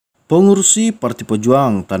Pengurusi Parti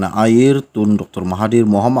Pejuang Tanah Air Tun Dr. Mahathir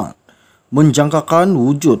Mohamad menjangkakan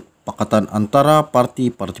wujud pakatan antara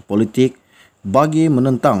parti-parti politik bagi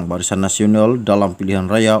menentang Barisan Nasional dalam pilihan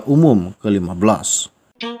raya umum ke-15.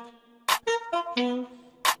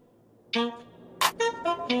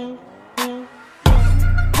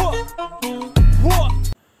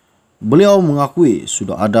 Beliau mengakui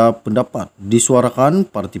sudah ada pendapat disuarakan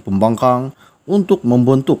parti pembangkang untuk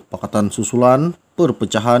membentuk pakatan susulan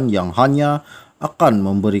perpecahan yang hanya akan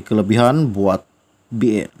memberi kelebihan buat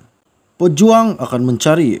BN. Pejuang akan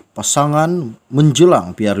mencari pasangan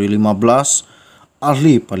menjelang PRU15.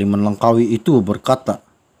 Ahli Parlimen Langkawi itu berkata,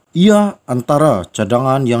 ia antara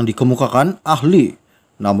cadangan yang dikemukakan ahli,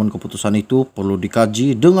 namun keputusan itu perlu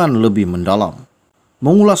dikaji dengan lebih mendalam.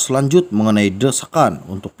 Mengulas lanjut mengenai desakan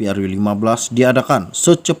untuk PRU15 diadakan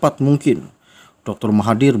secepat mungkin, Dr.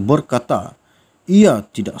 Mahathir berkata, ia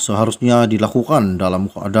tidak seharusnya dilakukan dalam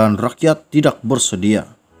keadaan rakyat tidak bersedia.